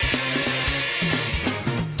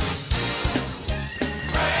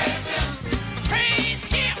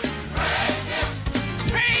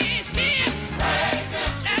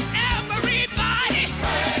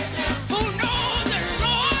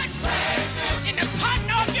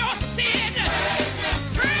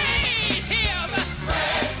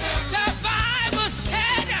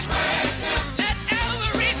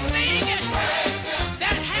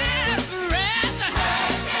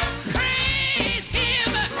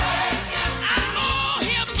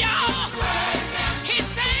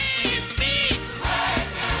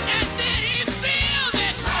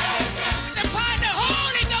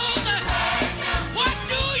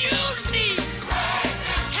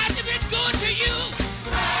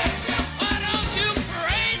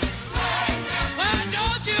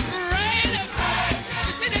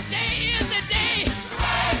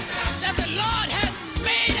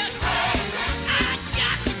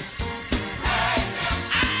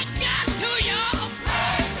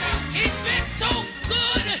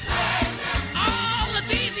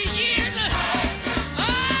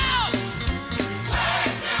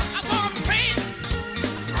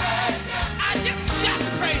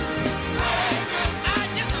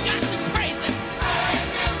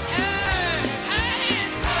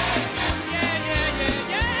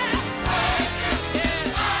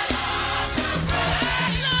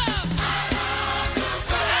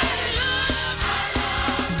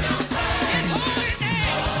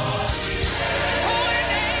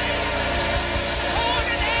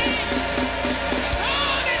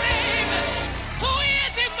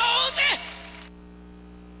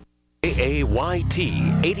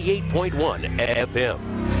KAYT 88.1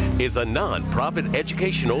 FM is a non-profit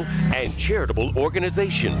educational and charitable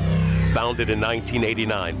organization founded in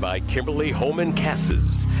 1989 by Kimberly Holman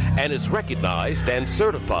Cassis and is recognized and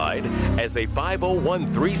certified as a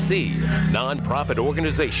 5013C nonprofit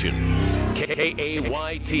organization.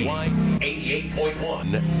 KAYT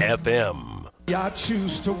 88.1 FM. I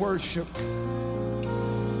choose to worship.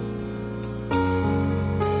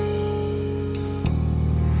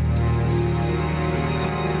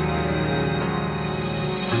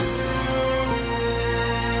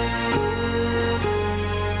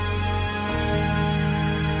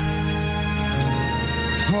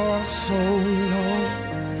 For so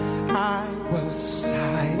long I was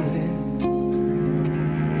silent.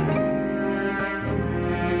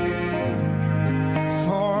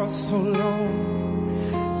 For so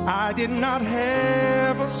long I did not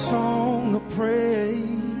have a song of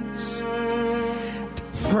praise.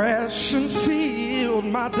 Depression filled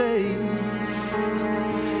my days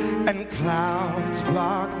and clouds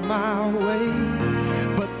blocked my way.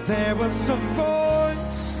 But there was a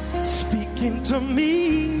voice speaking to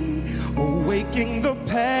me, awaking the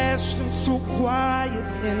passion so quiet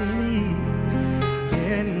in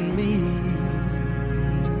me,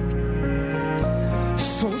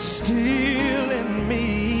 so still in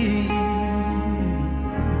me.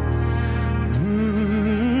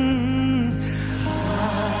 I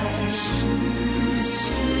choose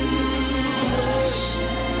to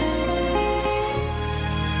worship.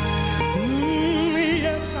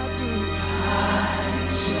 Yes, I do.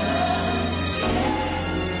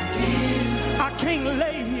 I can't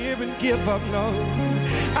lay here and give up, no.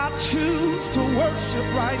 I choose to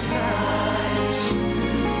worship right now. I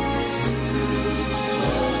choose to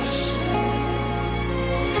worship.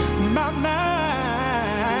 My mind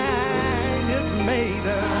is made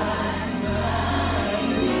up.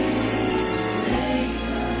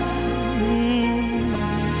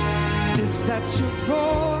 Is that your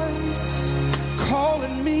voice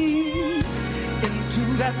calling me into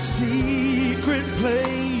that secret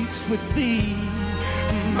place with thee?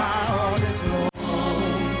 My heart is long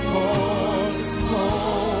for this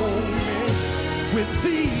moment with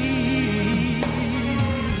thee.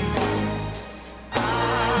 I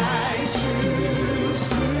choose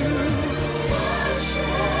to worship.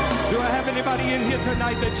 Do I have anybody in here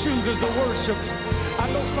tonight that chooses to worship? I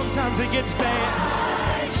know sometimes it gets bad.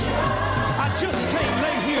 I just can't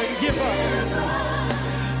lay here and give up.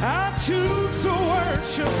 I choose to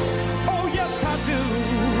worship. Oh, yes, I do.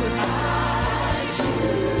 I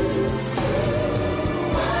choose to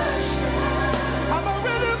worship. I've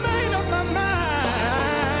already made up my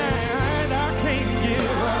mind. I can't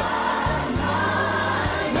give up.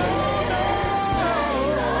 No.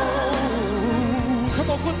 Come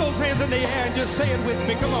on, put those hands in the air and just say it with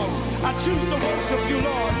me. Come on. I choose to worship you,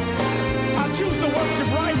 Lord. I choose to worship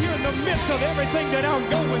right here in the midst of everything that I'm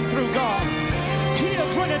going through, God.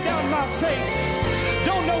 Tears running down my face.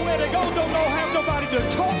 Don't know where to go, don't know, have nobody to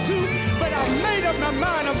talk to, but I made up my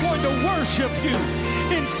mind I'm going to worship you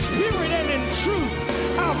in spirit and in truth.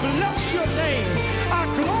 I bless your name. I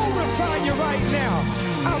glorify you right now.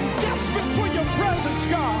 I'm desperate for your presence,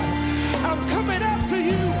 God. I'm coming after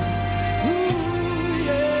you. Ooh,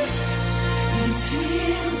 yes. He's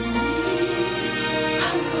healing me.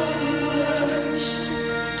 I'm going to worship.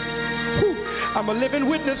 Ooh, I'm a living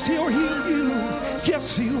witness. He'll heal you.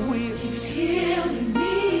 Yes, he will. He's healing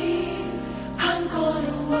me. I'm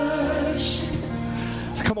gonna worship.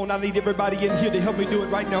 Come on, I need everybody in here to help me do it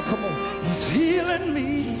right now. Come on. He's healing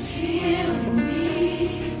me. He's healing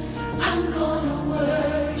me. I'm gonna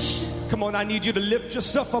worship. Come on, I need you to lift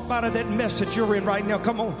yourself up out of that mess that you're in right now.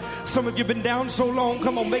 Come on. Some of you have been down so long.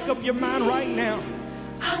 Come on, make up your mind right now.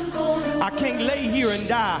 I can't lay here and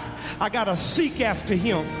die. I gotta seek after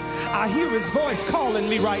him. I hear his voice calling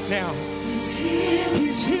me right now.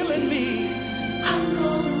 He's healing me.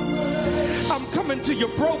 I'm coming to you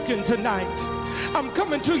broken tonight. I'm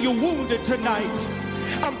coming to you wounded tonight.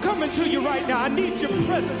 I'm coming to you right now. I need your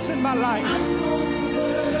presence in my life.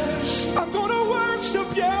 I'm gonna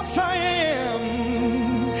worship, yes I am.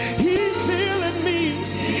 He's healing me. He's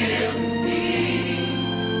healing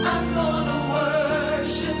me. I'm gonna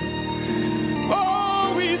worship.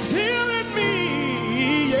 Oh, he's healing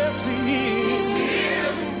me. Yes, he is. He's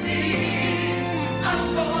healing me. I'm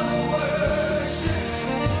gonna worship.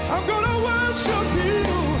 I'm gonna worship you.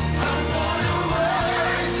 I'm gonna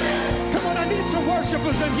worship. Come on, I need some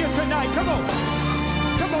worshipers in here tonight. Come on.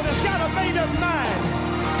 Come on, it's got a made up mind.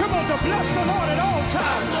 Come on, to bless the Lord at all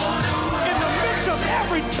times. In the midst of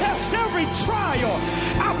every test, every trial,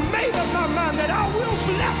 I've made up my mind that I will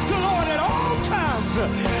bless the Lord at all times.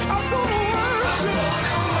 praise. I'm gonna worship.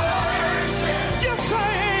 Yes, I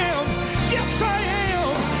am. Yes, I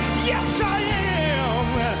am. Yes, I am.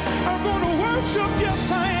 I'm gonna worship.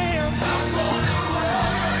 Yes, I am.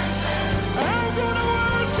 I'm gonna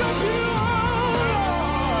worship you, oh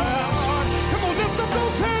Lord. Come on, lift up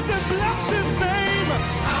those hands and bless his name.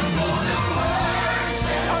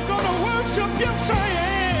 I'm gonna worship. Yes, I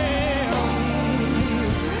am.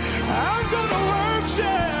 I'm gonna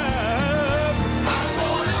worship.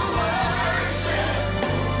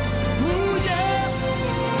 Ooh, yes.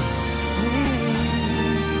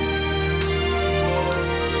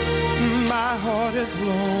 My heart is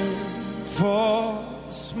long for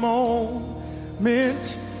this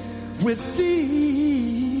moment with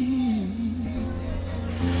thee.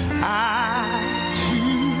 I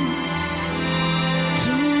choose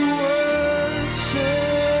to worship.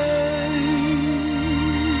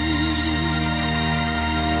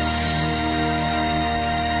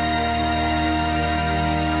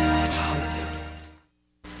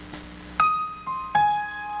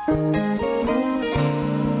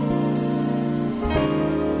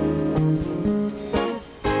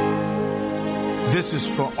 This is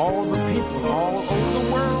for all the people all over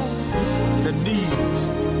the world that needs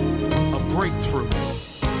a breakthrough.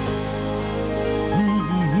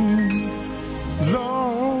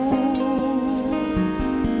 Lord,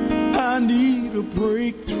 I need a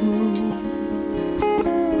breakthrough.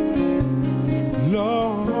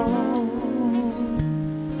 Lord,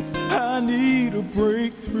 I need a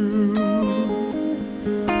breakthrough.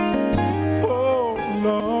 Oh,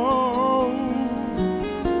 Lord,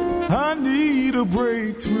 I need a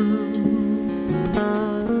breakthrough.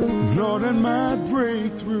 Lord, and my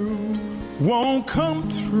breakthrough won't come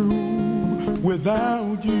through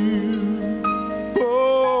without you.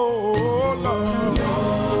 Oh, Lord.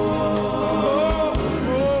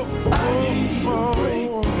 I need a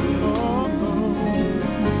breakthrough.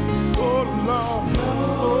 Oh, Lord.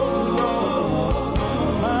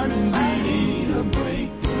 I need a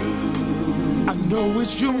breakthrough. I know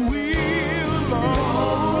it's your will, Lord.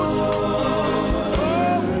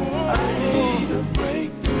 I need a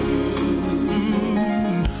breakthrough.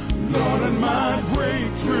 Lord, and my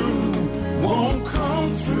breakthrough won't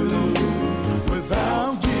come through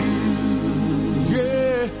without you.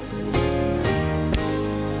 Yeah.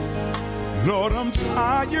 Lord, I'm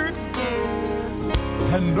tired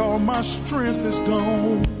and all my strength is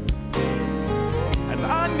gone. And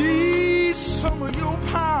I need some of your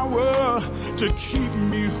power to keep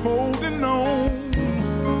me holding on.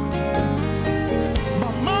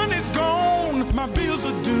 My money's gone, my bills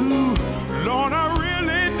are due. Lord, I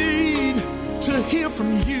really need to hear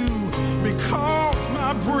from you because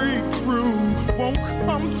my breakthrough won't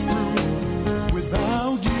come through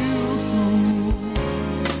without you.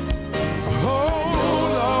 Oh,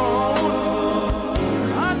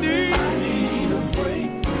 Lord, I need a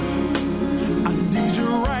breakthrough. I need you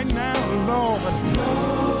right now, Lord.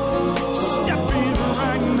 Step in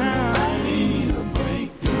right now. I need a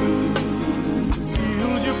breakthrough.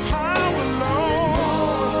 Feel your power,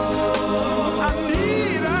 Lord. I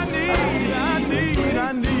need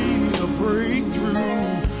a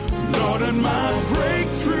breakthrough. Lord, and my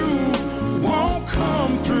breakthrough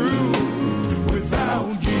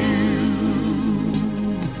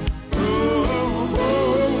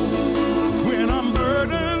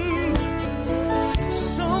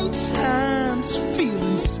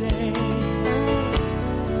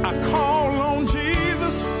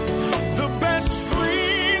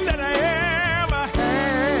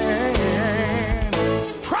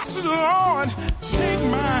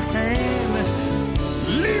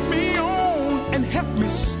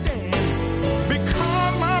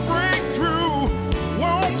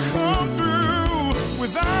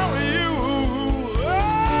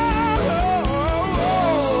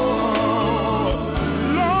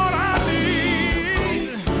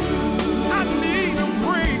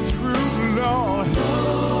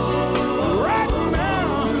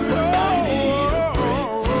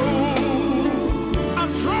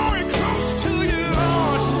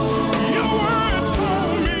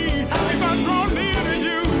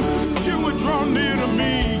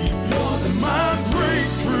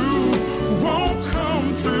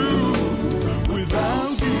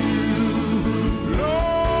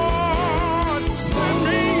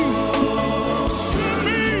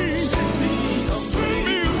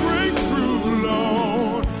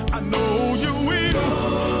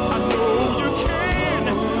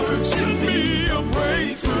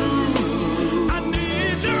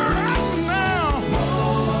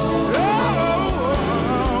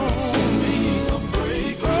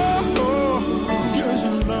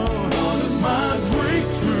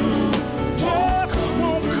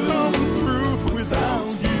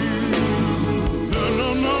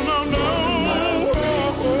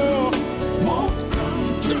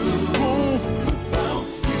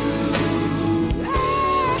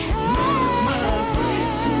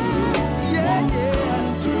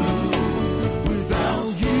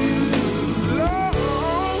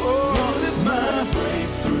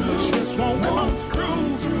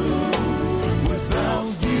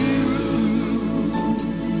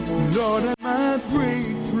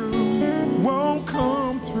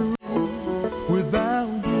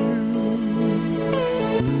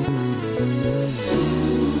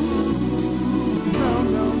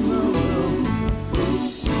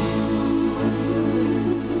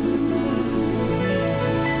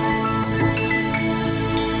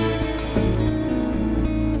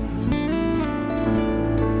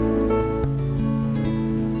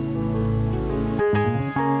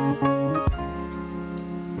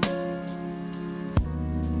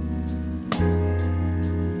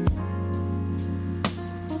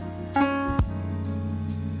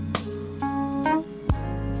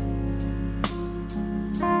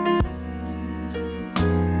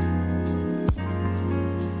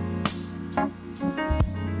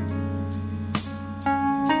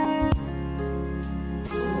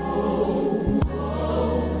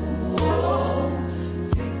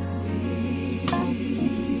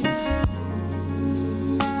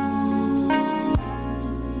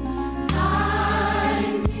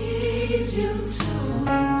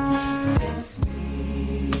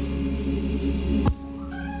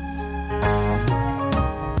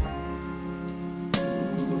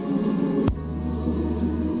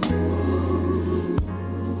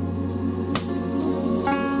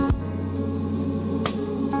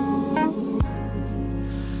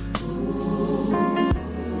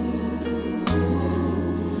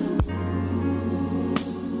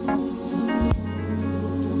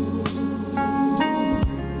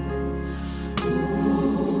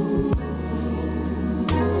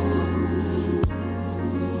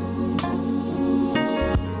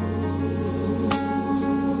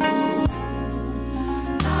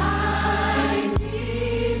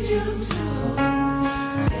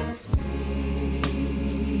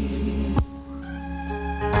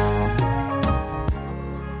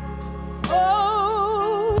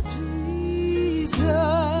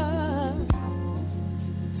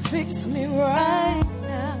fix me right.